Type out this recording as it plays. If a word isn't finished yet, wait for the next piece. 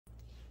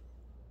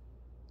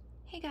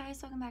Hey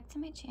guys, welcome back to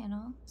my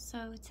channel.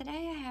 So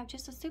today I have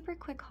just a super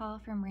quick haul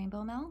from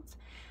Rainbow Melt.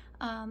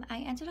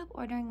 I ended up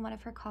ordering one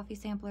of her coffee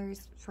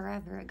samplers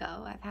forever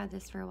ago. I've had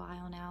this for a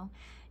while now.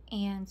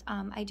 And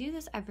I do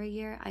this every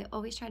year. I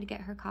always try to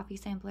get her coffee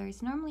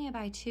samplers. Normally I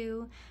buy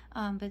two,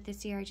 but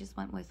this year I just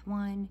went with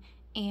one.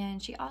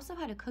 And she also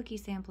had a cookie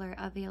sampler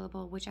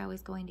available, which I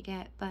was going to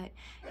get, but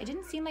it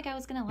didn't seem like I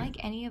was gonna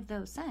like any of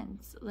those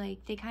scents.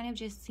 Like they kind of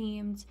just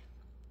seemed,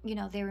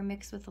 they were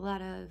mixed with a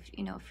lot of,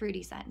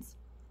 fruity scents.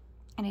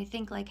 And I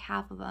think like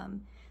half of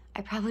them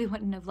I probably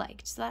wouldn't have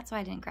liked, so that's why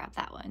I didn't grab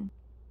that one.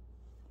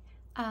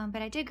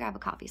 But I did grab a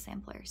coffee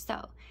sampler,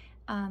 so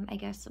I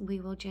guess we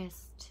will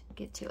just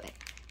get to it.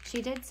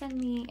 She did send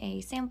me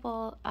a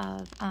sample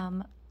of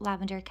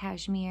lavender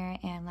cashmere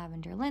and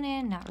lavender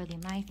linen, not really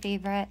my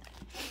favorite,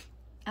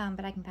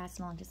 but I can pass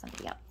it along to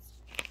somebody else.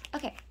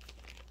 Okay,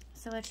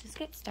 so let's just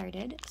get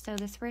started. So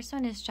this first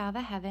one is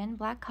Java Heaven,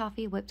 black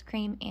coffee, whipped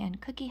cream, and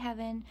cookie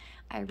heaven.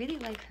 I really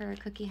like her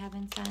cookie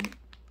heaven scent.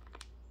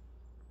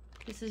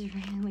 This is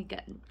really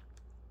good.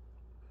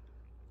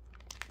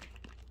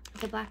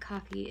 The black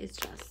coffee is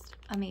just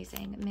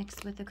amazing,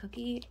 mixed with the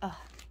cookie. Ugh.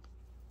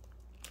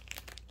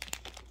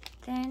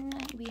 Then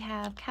we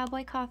have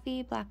Cowboy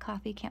Coffee, black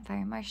coffee,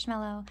 campfire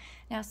marshmallow.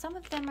 Now some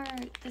of them are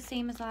the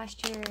same as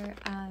last year,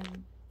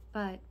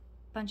 but a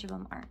bunch of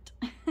them aren't.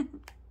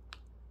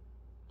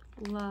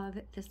 Love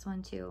this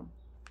one too.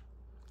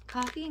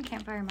 Coffee and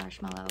campfire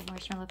marshmallow,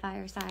 marshmallow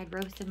fireside,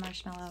 roasted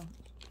marshmallow.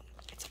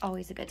 It's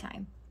always a good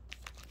time.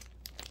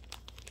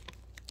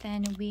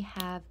 Then we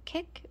have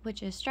Kick,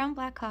 which is strong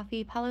black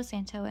coffee, Palo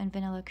Santo, and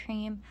vanilla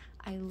cream.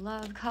 I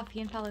love coffee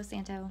and Palo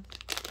Santo.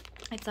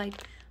 It's like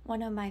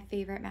one of my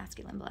favorite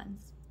masculine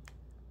blends.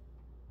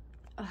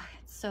 Oh,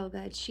 it's so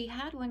good. She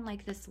had one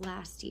like this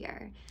last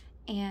year,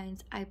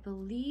 and I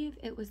believe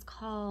it was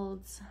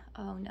called,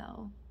 oh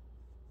no,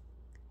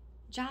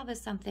 Java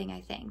something,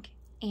 I think.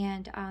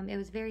 And it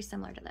was very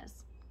similar to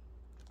this.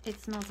 It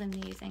smells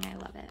amazing. I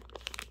love it.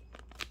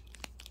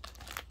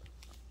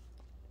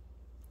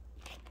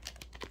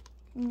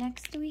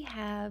 Next we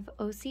have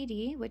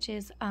OCD, which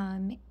is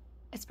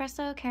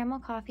espresso, caramel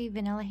coffee,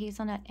 vanilla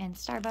hazelnut, and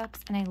Starbucks.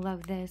 And I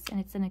love this, and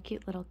it's in a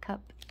cute little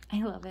cup.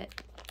 I love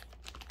it.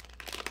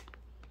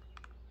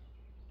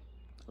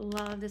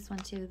 Love this one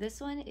too.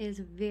 This one is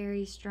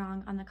very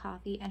strong on the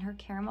coffee, and her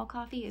caramel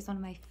coffee is one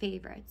of my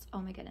favorites. Oh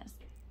my goodness.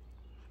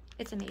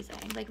 It's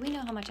amazing. Like, we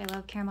know how much I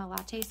love caramel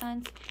latte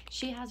scents.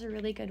 She has a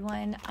really good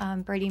one.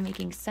 Birdie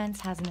Making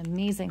Sense has an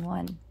amazing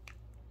one.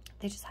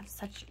 They just have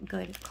such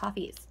good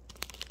coffees.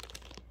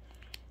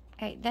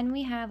 Okay, then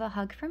we have a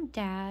Hug from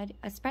Dad,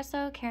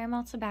 espresso,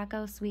 caramel,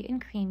 tobacco, sweet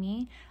and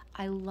creamy.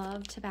 I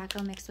love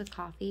tobacco mixed with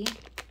coffee.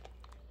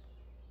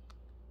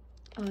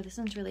 Oh, this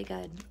one's really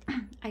good.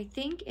 I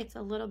think it's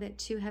a little bit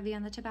too heavy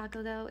on the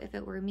tobacco though. If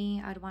it were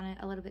me, I'd want it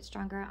a little bit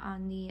stronger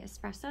on the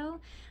espresso.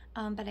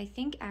 But I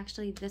think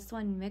actually this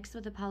one mixed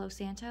with the Palo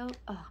Santo,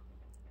 oh,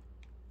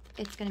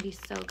 it's gonna be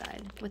so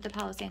good. With the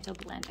Palo Santo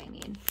blend, I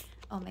mean.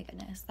 Oh my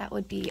goodness, that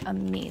would be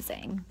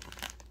amazing.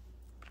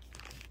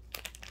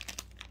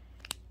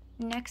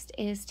 Next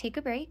is Take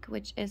a Break,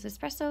 which is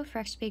espresso,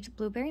 fresh baked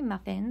blueberry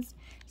muffins.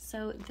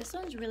 So this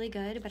one's really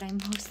good, but I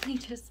mostly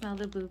just smell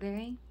the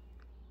blueberry.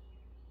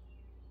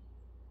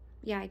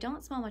 Yeah, I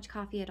don't smell much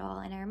coffee at all,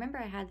 and I remember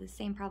I had the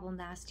same problem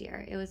last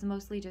year. It was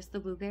mostly just the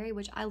blueberry,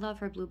 which I love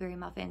her blueberry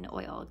muffin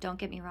oil. Don't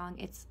get me wrong,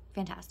 it's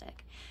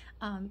fantastic.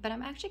 But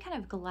I'm actually kind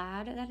of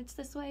glad that it's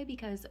this way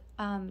because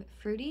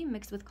fruity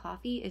mixed with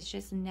coffee is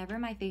just never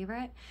my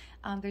favorite.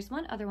 There's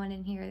one other one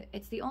in here.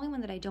 It's the only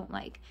one that I don't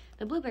like.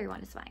 The blueberry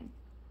one is fine.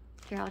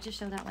 Here, I'll just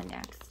show that one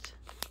next.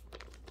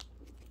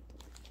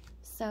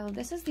 So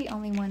this is the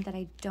only one that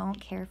I don't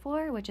care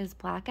for, which is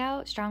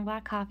Blackout, strong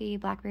black coffee,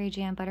 blackberry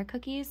jam, butter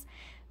cookies.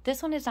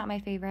 This one is not my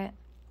favorite.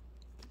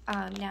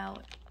 Now,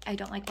 I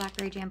don't like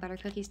blackberry jam butter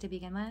cookies to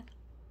begin with,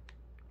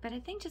 but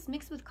I think just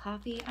mixed with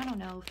coffee, I don't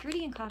know,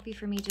 fruity and coffee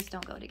for me just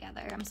don't go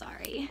together. I'm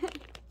sorry.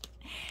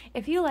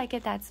 If you like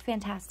it, that's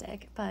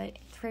fantastic, but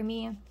for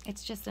me,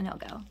 it's just a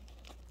no-go.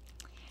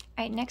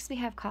 All right, next we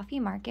have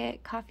Coffee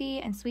Market, coffee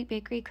and sweet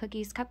bakery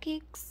cookies,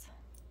 cupcakes.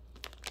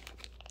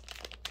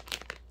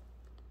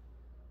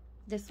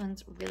 This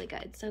one's really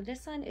good. So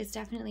this one is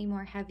definitely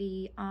more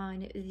heavy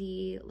on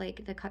the,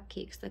 like the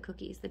cupcakes, the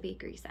cookies, the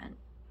bakery scent.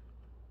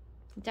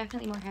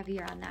 Definitely more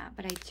heavier on that,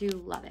 but I do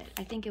love it.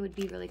 I think it would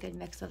be really good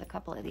mixed with a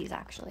couple of these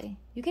actually.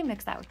 You can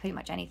mix that with pretty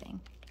much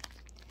anything.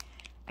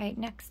 All right,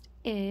 next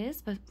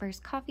is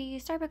first coffee,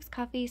 Starbucks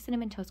coffee,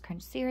 cinnamon toast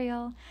crunch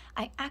cereal.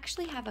 I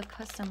actually have a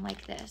custom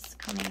like this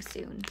coming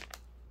soon.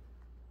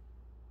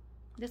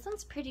 This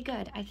one's pretty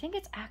good. I think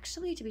it's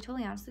actually, to be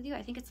totally honest with you,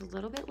 I think it's a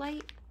little bit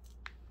light,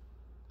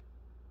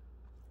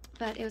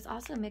 but it was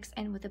also mixed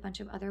in with a bunch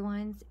of other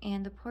ones,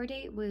 and the pour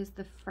date was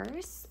the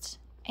 1st,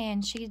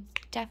 and she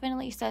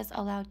definitely says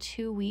allow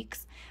 2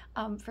 weeks.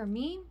 For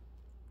me,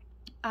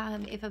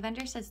 if a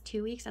vendor says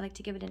 2 weeks, I like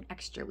to give it an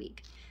extra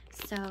week.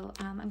 So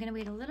I'm gonna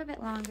wait a little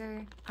bit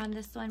longer on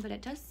this one, but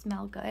it does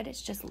smell good.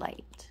 It's just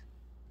light.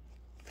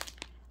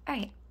 All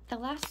right, The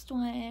last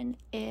one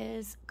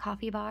is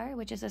Coffee Bar,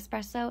 which is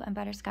espresso and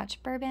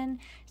butterscotch bourbon.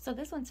 So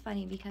this one's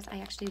funny because I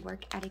actually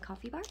work at a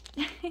coffee bar,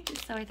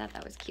 so I thought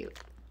that was cute.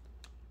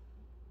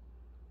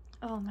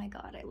 Oh my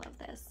god, I love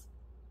this.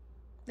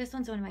 This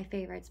one's one of my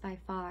favorites by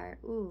far.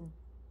 Ooh.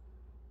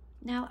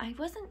 Now, I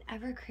wasn't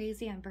ever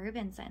crazy on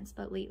bourbon scents,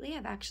 but lately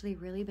I've actually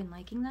really been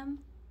liking them.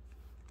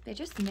 They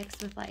just mix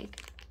with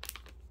like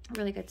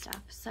really good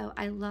stuff. So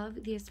I love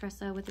the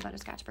espresso with the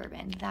butterscotch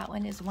bourbon. That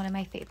one is one of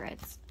my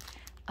favorites.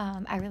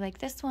 I really like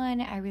this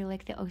one. I really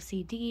like the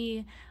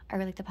OCD. I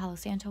really like the Palo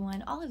Santo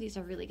one. All of these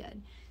are really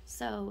good.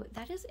 So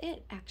that is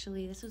it,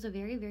 actually. This was a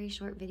very, very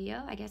short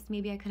video. I guess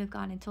maybe I could have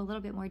gone into a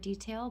little bit more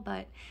detail,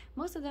 but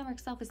most of them are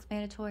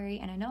self-explanatory,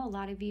 and I know a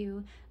lot of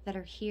you that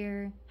are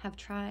here have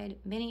tried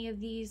many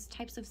of these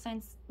types of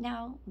scents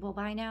now, well,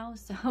 by now,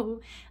 so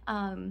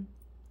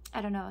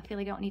I don't know, I feel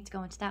like I don't need to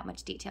go into that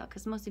much detail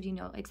because most of you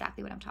know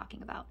exactly what I'm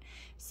talking about.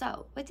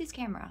 So with this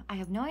camera, I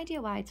have no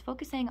idea why it's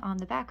focusing on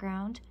the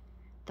background.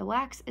 The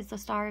wax is the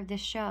star of this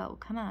show.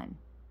 Come on.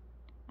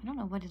 I don't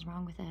know what is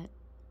wrong with it.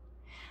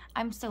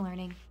 I'm still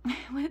learning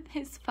with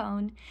this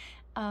phone.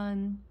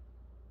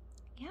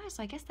 Yeah,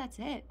 so I guess that's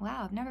it.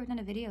 Wow, I've never done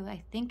a video,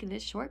 I think,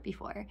 this short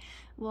before.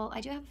 Well, I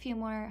do have a few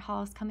more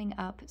hauls coming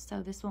up,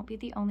 so this won't be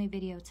the only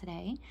video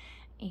today.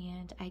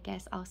 And I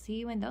guess I'll see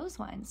you in those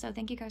ones. So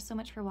thank you guys so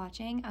much for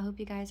watching. I hope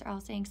you guys are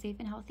all staying safe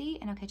and healthy,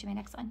 and I'll catch you in my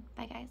next one.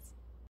 Bye, guys.